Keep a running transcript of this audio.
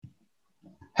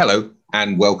Hello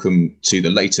and welcome to the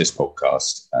latest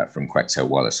podcast from Quectel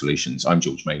Wireless Solutions. I'm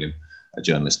George Magan, a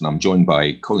journalist, and I'm joined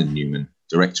by Colin Newman,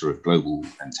 Director of Global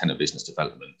Antenna Business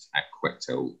Development at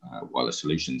Quectel Wireless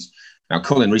Solutions. Now,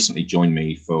 Colin recently joined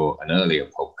me for an earlier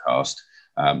podcast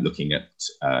looking at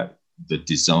the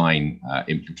design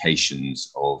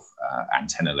implications of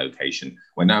antenna location.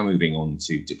 We're now moving on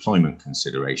to deployment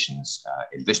considerations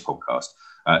in this podcast.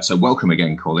 So welcome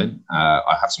again, Colin.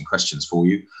 I have some questions for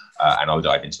you and I'll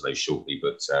dive into those shortly.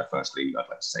 But firstly, I'd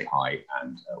like to say hi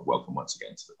and welcome once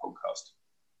again to the podcast.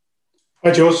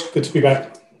 Hi, George. Good to be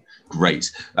back.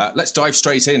 Great. Let's dive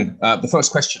straight in. The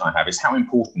first question I have is, how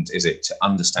important is it to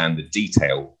understand the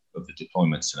detail of the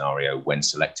deployment scenario when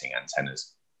selecting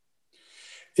antennas?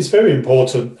 It's very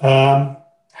important.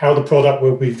 How the product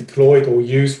will be deployed or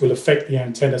used will affect the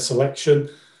antenna selection,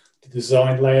 the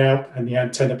design layout, and the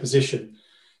antenna position.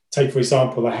 Take, for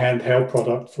example, a handheld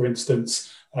product, for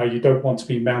instance. You don't want to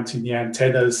be mounting the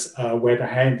antennas where the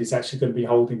hand is actually going to be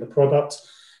holding the product,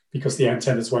 because the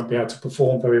antennas won't be able to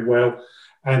perform very well,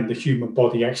 and the human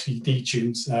body actually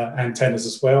detunes antennas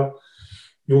as well.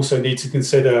 You also need to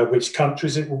consider which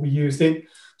countries it will be used in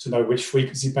to know which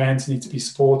frequency bands need to be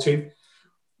supporting.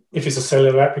 If it's a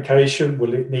cellular application,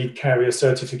 will it need carrier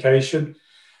certification?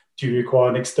 Do you require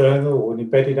an external or an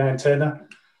embedded antenna?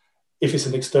 If it's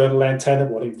an external antenna,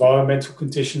 what environmental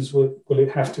conditions will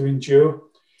it have to endure?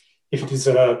 If it is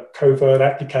a covert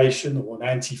application or an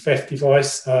anti-theft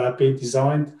device being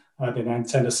designed, then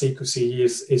antenna secrecy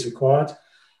is required.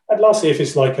 And lastly, if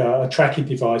it's like a tracking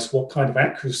device, what kind of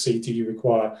accuracy do you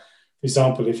require? For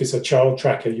example, if it's a child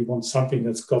tracker, you want something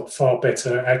that's got far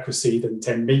better accuracy than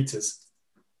 10 meters.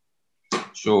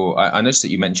 Sure. I noticed that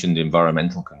you mentioned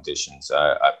environmental conditions.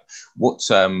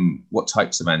 What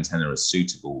types of antenna are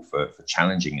suitable for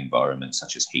challenging environments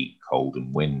such as heat, cold,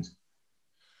 and wind?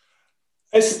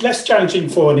 It's less challenging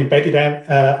for an embedded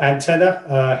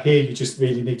antenna. Here, you just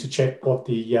really need to check what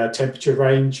the temperature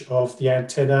range of the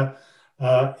antenna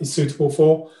is suitable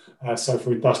for. So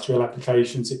for industrial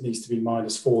applications, it needs to be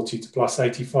 -40 to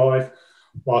 +85.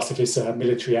 Whilst if it's a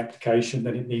military application,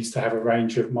 then it needs to have a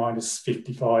range of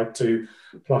 -55 to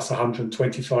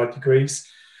 +125 degrees.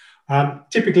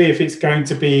 Typically, if it's going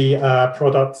to be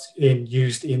products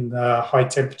used in high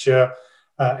temperature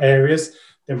areas,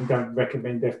 then we don't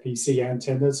recommend FPC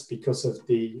antennas because of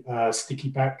the sticky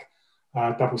back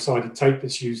double-sided tape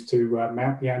that's used to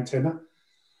mount the antenna.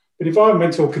 But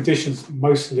environmental conditions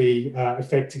mostly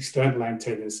affect external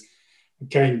antennas.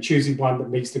 Again, choosing one that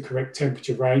meets the correct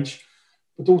temperature range,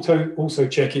 but also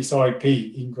check its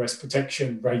IP, ingress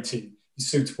protection rating,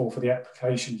 is suitable for the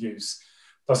application use.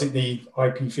 Does it need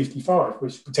IP55,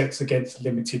 which protects against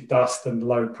limited dust and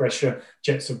low pressure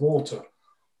jets of water?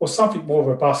 Or something more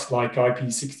robust like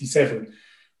IP67,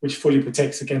 which fully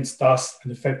protects against dust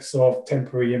and effects of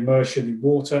temporary immersion in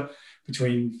water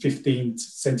between 15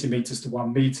 centimeters to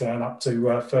 1 meter and up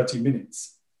to 30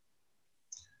 minutes.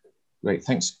 Great,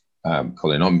 thanks.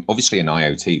 Colin, obviously in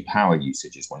IoT, power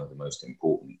usage is one of the most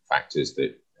important factors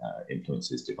that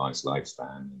influences device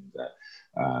lifespan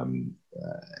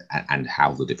and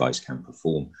how the device can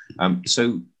perform.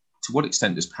 So to what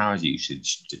extent does power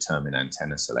usage determine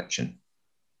antenna selection?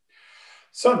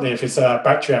 Certainly, if it's a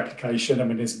battery application, I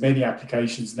mean, there's many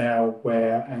applications now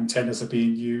where antennas are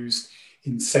being used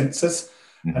in sensors,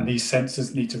 and these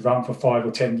sensors need to run for 5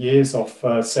 or 10 years off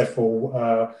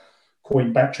several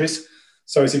coin batteries.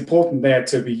 So it's important there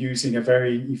to be using a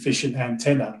very efficient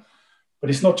antenna. But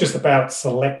it's not just about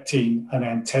selecting an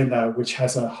antenna which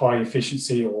has a high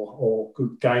efficiency or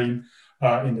good gain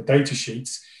in the data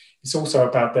sheets. It's also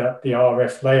about the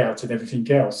RF layout and everything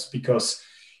else, because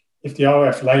if the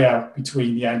RF layout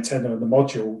between the antenna and the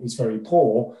module is very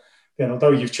poor, then although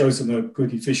you've chosen a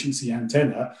good efficiency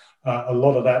antenna, a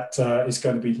lot of that is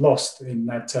going to be lost in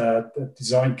that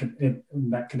design, in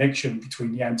that connection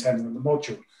between the antenna and the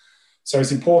module. So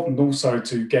it's important also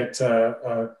to get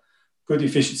a good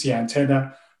efficiency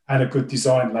antenna and a good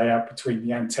design layout between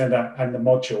the antenna and the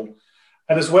module.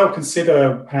 And as well,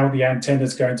 consider how the antenna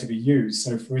is going to be used.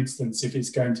 So for instance, if it's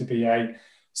going to be a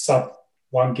sub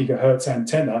 1 gigahertz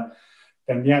antenna,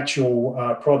 then the actual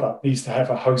product needs to have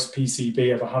a host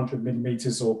PCB of 100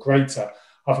 millimeters or greater.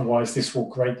 Otherwise, this will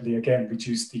greatly, again,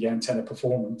 reduce the antenna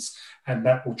performance, and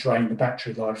that will drain the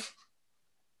battery life.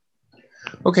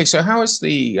 Okay, so how has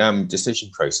the decision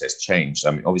process changed?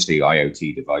 I mean, obviously,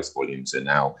 IoT device volumes are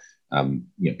now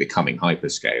becoming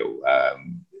hyperscale,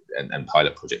 and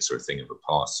pilot projects are a thing of the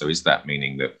past. So is that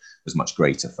meaning that there's much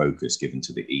greater focus given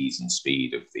to the ease and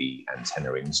speed of the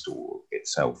antenna install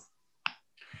itself?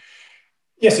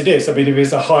 Yes, it is. I mean, if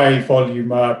it's a high volume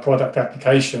product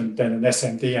application, then an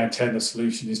SMD antenna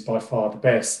solution is by far the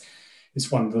best.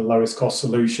 It's one of the lowest cost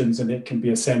solutions, and it can be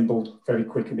assembled very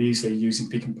quick and easily using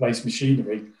pick and place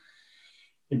machinery.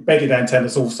 Embedded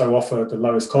antennas also offer the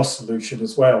lowest cost solution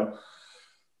as well.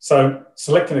 So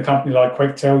selecting a company like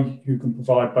Quectel, who can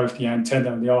provide both the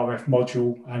antenna and the RF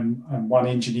module, and one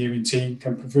engineering team,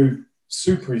 can prove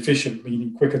super efficient,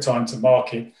 meaning quicker time to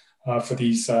market for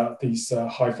these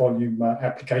high volume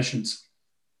applications.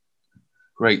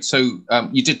 Great. So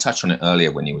you did touch on it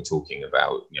earlier when you were talking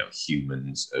about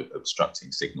humans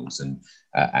obstructing signals and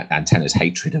antennas'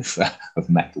 hatred of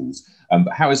metals.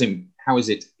 But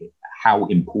how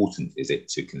important is it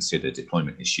to consider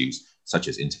deployment issues such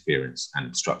as interference and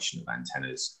obstruction of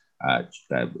antennas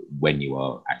when you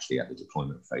are actually at the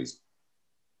deployment phase?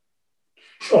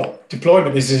 Sure.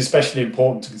 Deployment is especially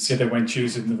important to consider when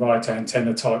choosing the right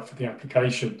antenna type for the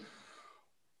application.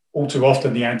 All too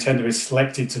often, the antenna is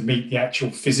selected to meet the actual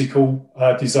physical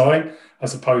design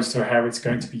as opposed to how it's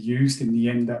going to be used in the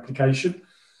end application.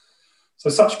 So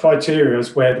such criteria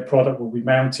as where the product will be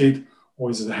mounted,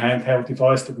 or is it a handheld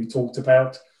device that we talked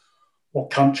about? What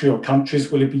country or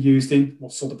countries will it be used in?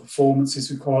 What sort of performance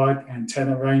is required?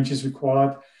 Antenna range is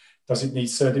required? Does it need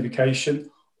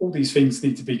certification? All these things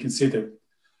need to be considered.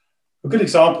 A good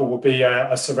example would be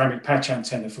a ceramic patch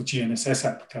antenna for GNSS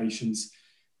applications.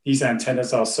 These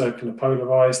antennas are circular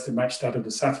polarized to match that of the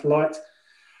satellite.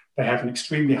 They have an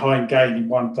extremely high gain in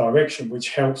one direction,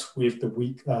 which helps with the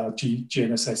weak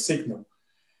GNSS signal.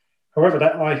 However,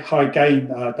 that high gain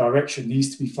direction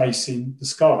needs to be facing the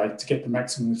sky to get the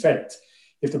maximum effect.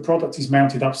 If the product is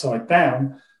mounted upside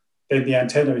down, then the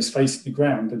antenna is facing the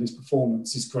ground and its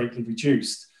performance is greatly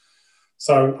reduced.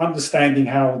 So understanding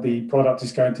how the product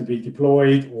is going to be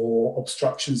deployed or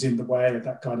obstructions in the way and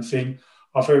that kind of thing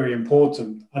are very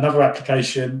important. Another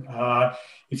application,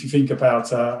 if you think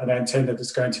about an antenna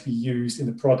that's going to be used in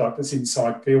a product that's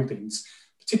inside buildings,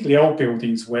 particularly old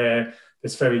buildings where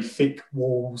there's very thick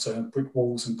walls and brick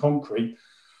walls and concrete,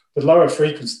 the lower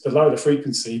the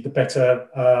frequency, the better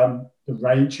the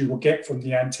range you will get from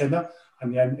the antenna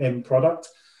and the end product.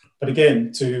 But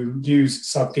again, to use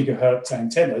sub-gigahertz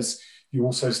antennas, you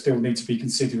also still need to be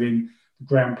considering the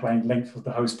ground plane length of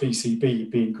the host PCB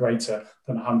being greater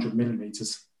than 100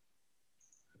 millimeters.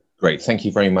 Great. Thank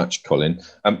you very much, Colin.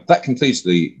 That concludes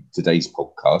today's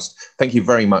podcast. Thank you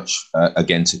very much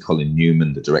again to Colin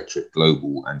Newman, the Director of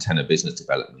Global Antenna Business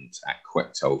Development at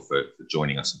Quectel, for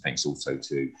joining us. And thanks also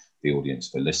to the audience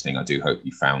for listening. I do hope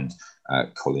you found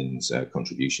Colin's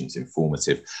contributions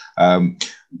informative.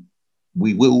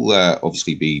 We will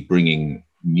obviously be bringing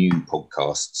new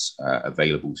podcasts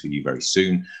available to you very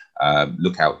soon.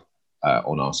 Look out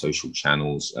on our social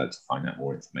channels to find out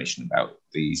more information about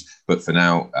these. But for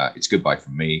now, it's goodbye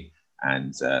from me,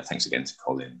 and thanks again to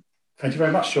Colin. Thank you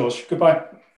very much, George. Goodbye.